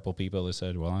know a couple people that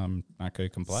said, "Well, I'm not going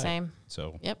to comply." Same.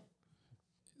 So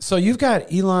So you've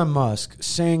got Elon Musk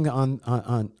saying on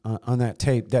that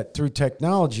tape that through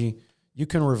technology you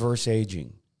can reverse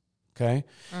aging. Okay,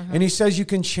 and he says you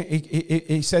can.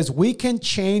 He says we can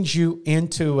change you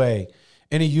into and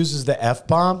he uses the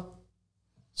F-bomb.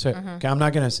 So okay, I'm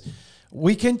not going to.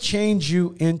 We can change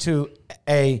you into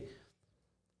a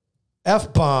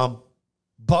F-bomb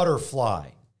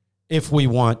butterfly if we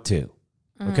want to.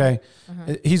 Okay,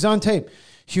 he's on tape.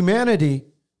 Humanity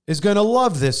is going to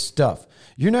love this stuff.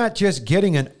 You're not just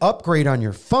getting an upgrade on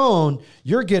your phone,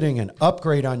 you're getting an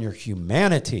upgrade on your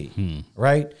humanity,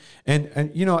 right? And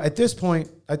at this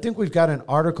point, I think we've got an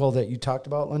article that you talked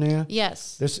about, Linnea.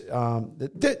 Yes. This,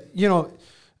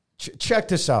 check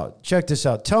this out. Check this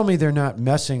out. Tell me they're not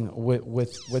messing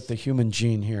with the human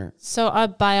gene here. So a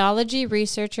biology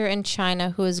researcher in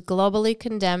China who is globally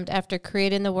condemned after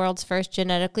creating the world's first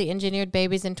genetically engineered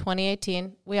babies in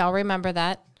 2018. We all remember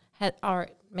that. Or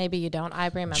maybe you don't. I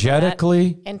remember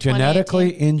genetically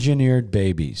that. Engineered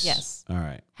babies. Yes. All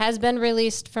right. Has been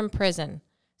released from prison.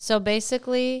 So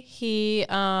basically, he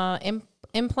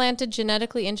implanted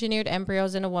genetically engineered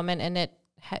embryos in a woman, and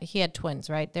he had twins,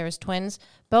 right? There was twins.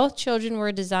 Both children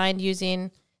were designed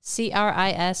using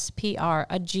CRISPR,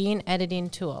 a gene editing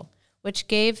tool, which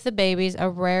gave the babies a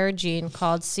rare gene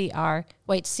called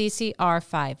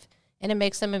CCR5, and it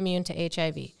makes them immune to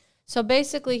HIV. So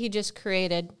basically, he just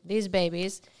created these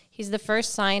babies. He's the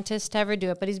first scientist to ever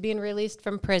do it, but he's being released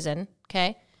from prison,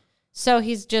 okay? So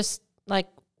he's just like,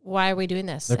 why are we doing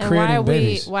this? They're and creating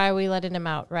babies. why are we letting him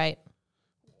out, right?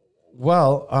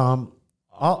 Well,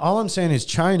 all I'm saying is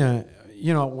China,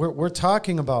 you know, we're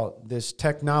talking about this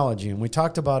technology, and we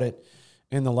talked about it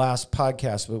in the last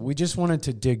podcast, but we just wanted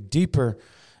to dig deeper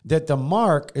that the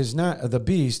mark is not, the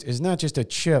beast is not just a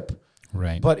chip,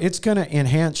 Right. but it's going to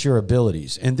enhance your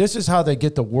abilities. And this is how they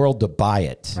get the world to buy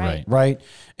it. Right. Right.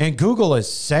 And Google is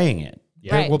saying it.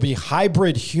 Yeah. There Right. will be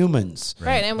hybrid humans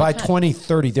Right. And by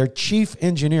 2030. Their chief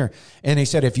engineer. And he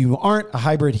said, if you aren't a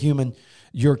hybrid human,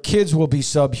 your kids will be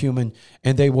subhuman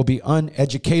and they will be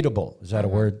uneducatable. Is that a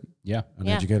word? Yeah.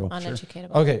 Uneducatable. Yeah,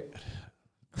 uneducatable. Okay.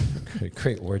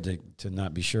 Great word to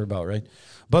not be sure about, right?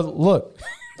 But look.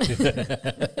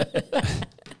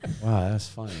 Wow, that's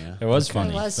funny. Yeah? It was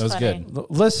funny. It was That was funny. good.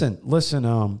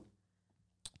 Listen.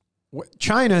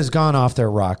 China has gone off their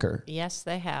rocker. Yes,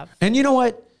 they have. And you know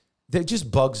what? That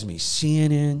just bugs me.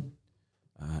 CNN,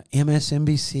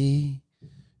 MSNBC,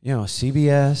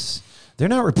 CBS. They're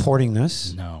not reporting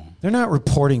this. No. They're not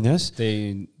reporting this.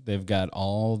 They've got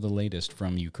all the latest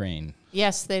from Ukraine,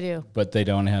 Yes, they do. but they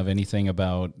don't have anything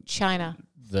about China.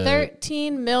 the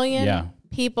 13 million Yeah.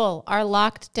 people are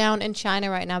locked down in China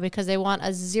right now because they want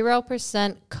a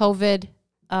 0% COVID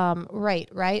rate,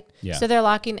 right? Yeah. So they're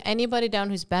locking anybody down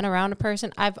who's been around a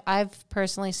person. I've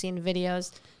personally seen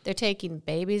videos. They're taking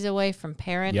babies away from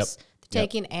parents. Yep. They're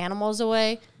taking animals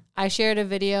away. I shared a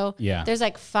video. Yeah. There's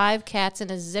like 5 cats in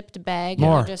a zipped bag.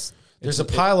 More. And they're just There's a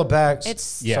pile of bags.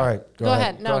 it's Yeah. Sorry. go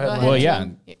ahead. No, go ahead. Well, yeah.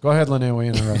 Jim. Go ahead, Linnea. We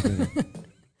interrupted you.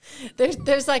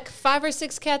 There's like 5 or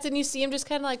 6 cats, and you see them just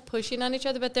kind of like pushing on each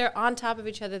other, but they're on top of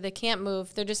each other. They can't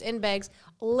move. They're just in bags,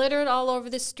 littered all over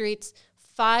the streets.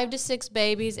 5 to 6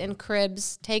 babies in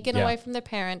cribs taken Yeah. away from their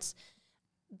parents.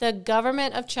 The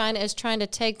government of China is trying to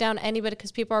take down anybody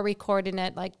because people are recording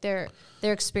it, like their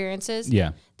experiences.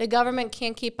 Yeah. The government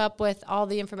can't keep up with all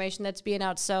the information that's being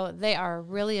out, so they are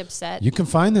really upset. You can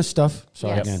find this stuff.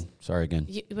 Sorry Yes. again.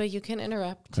 But you can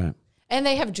interrupt. Okay. And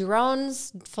they have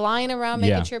drones flying around,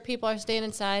 making Yeah. sure people are staying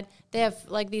inside. They have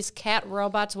like these cat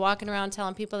robots walking around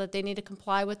telling people that they need to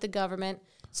comply with the government.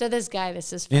 So this guy,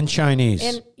 this is In Chinese.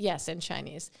 in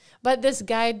Chinese. But this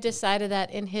guy decided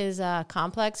that in his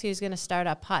complex, he was going to start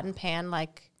a pot and pan,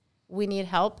 like, we need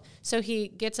help. So he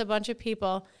gets a bunch of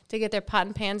people to get their pot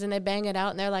and pans, and they bang it out,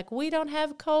 and they're like, we don't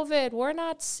have COVID. We're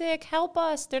not sick. Help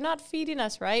us. They're not feeding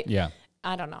us, right? Yeah.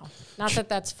 I don't know. Not that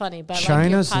that's funny, but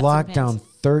China's like your pots locked and down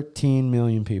pans. 13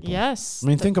 million people. Yes. I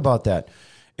mean, think about that.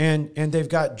 And they've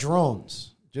got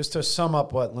drones. Just to sum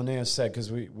up what Linnea said, because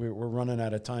we're running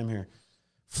out of time here.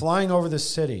 Flying over the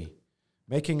city,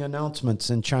 making announcements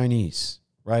in Chinese,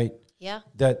 right? Yeah.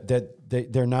 That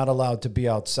they're not allowed to be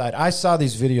outside. I saw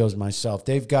these videos myself.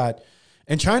 They've got,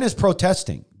 and China's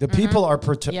protesting. The people are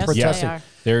Yes, protesting. they are.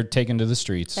 They're taken to the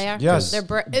streets. They are. Yes. They're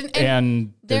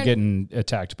And they're they're- getting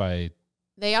attacked by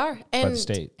they are. And the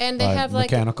state. And they By have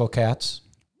like mechanical cats.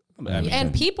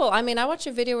 and people, I mean, I watched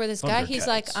a video where this guy, he's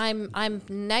like, Thundercats. I'm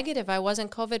negative. I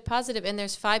wasn't COVID positive. And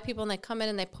there's 5 people, and they come in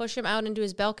and they push him out into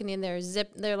his balcony, and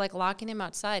they're like locking him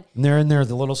outside. And they're in there,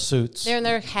 the little suits. They're in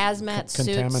their hazmat suits.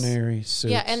 Contaminatory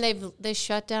suits. Yeah, and they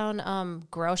shut down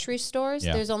grocery stores.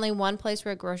 Yeah. There's only one place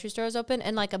where a grocery store is open,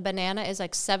 and like a banana is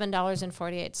like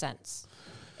 $7.48.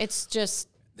 It's just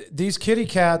These kitty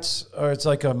cats are, it's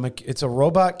a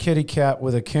robot kitty cat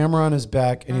with a camera on his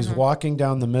back, and he's walking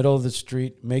down the middle of the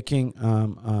street making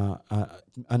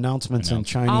announcements in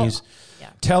Chinese, yeah.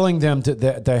 telling them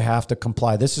that they have to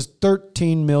comply. This is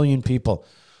 13 million people.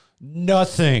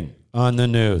 Nothing on the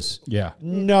news. Yeah.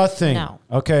 Nothing. No.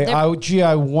 Okay.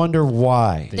 I wonder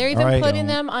why. They're even All right? putting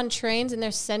them on trains, and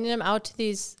they're sending them out to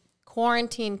these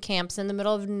quarantine camps in the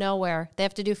middle of nowhere. They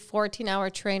have to do 14-hour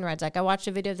train rides. Like, I watched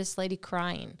a video of this lady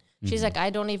crying. She's like, I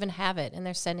don't even have it, and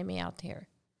they're sending me out here.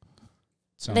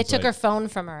 Sounds They took like her phone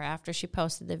from her after she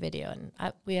posted the video, and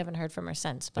we haven't heard from her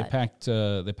since. They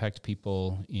But packed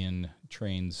people in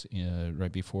trains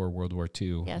right before World War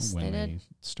II Yes, when they did.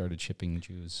 started shipping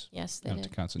Jews yes, they out to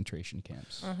did. concentration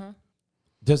camps.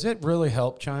 Does it really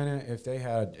help China if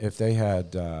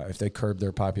they curbed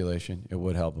their population? It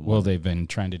would help them. Well, they've been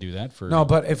trying to do that for no,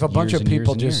 but if a bunch years of and years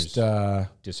people and just years.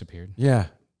 Disappeared. yeah,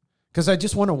 because I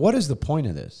just wonder what is the point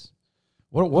of this?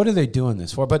 What are they doing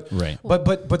this for? But Right.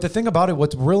 But the thing about it,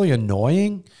 what's really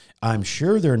annoying, I'm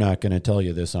sure they're not going to tell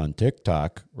you this on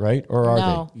TikTok, right? Or are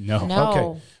No, they? No. no.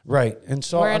 Okay, right. And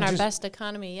so We're I'm in our just, best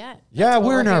economy yet. yeah, That's what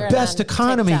we're in our hearing best on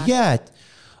economy TikTok. yet.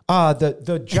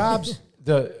 The jobs,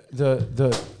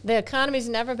 the economy's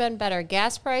never been better.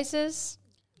 Gas prices,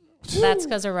 that's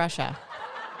because of Russia.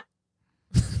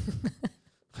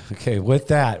 Okay, with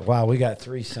that, wow, we got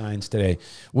 3 signs today.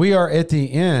 We are at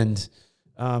the end,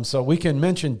 so we can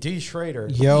mention D. Schrader.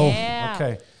 Yo. Yeah.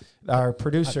 Okay, our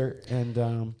producer. And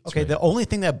Okay, the only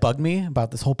thing that bugged me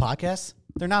about this whole podcast,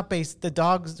 they're not based, the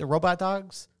dogs, the robot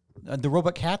dogs, the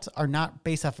robot cats are not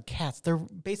based off of cats. They're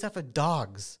based off of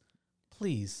dogs.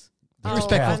 Please. Be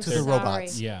respectful cats. to the Sorry.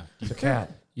 robots. Yeah. the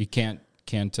cat. You can't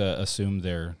assume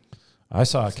their I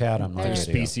saw a cat on my Their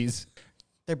video. species.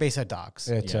 They're based on dogs.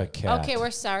 It's Yeah. a cat. Okay, we're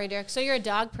sorry, Derek. So you're a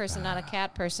dog person, not a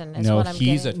cat person, is No, what I'm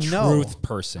he's a getting. truth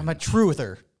person. I'm a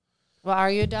truther. Well, are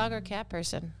you a dog or cat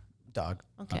person? Dog.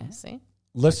 Okay, see?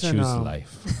 Listen, Choose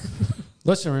life.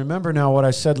 listen. Remember now what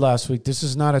I said last week. This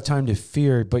is not a time to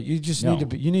fear, but you just No.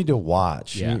 you need to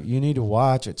watch. Yeah. You need to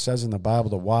watch. It says in the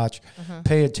Bible to watch,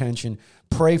 pay attention,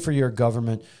 pray for your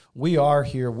government. We are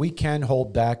here. We can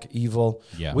hold back evil.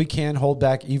 Yeah. We can hold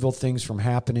back evil things from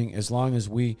happening as long as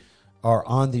we are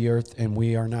on the earth and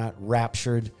we are not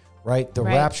raptured, right? The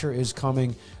Right. rapture is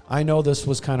coming. I know this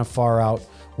was kind of far out.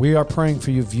 We are praying for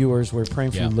you viewers. We're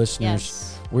praying for Yeah. you listeners.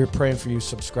 Yes. We're praying for you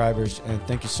subscribers. And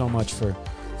thank you so much for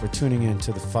tuning in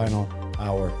to the Final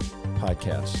Hour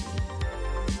podcast.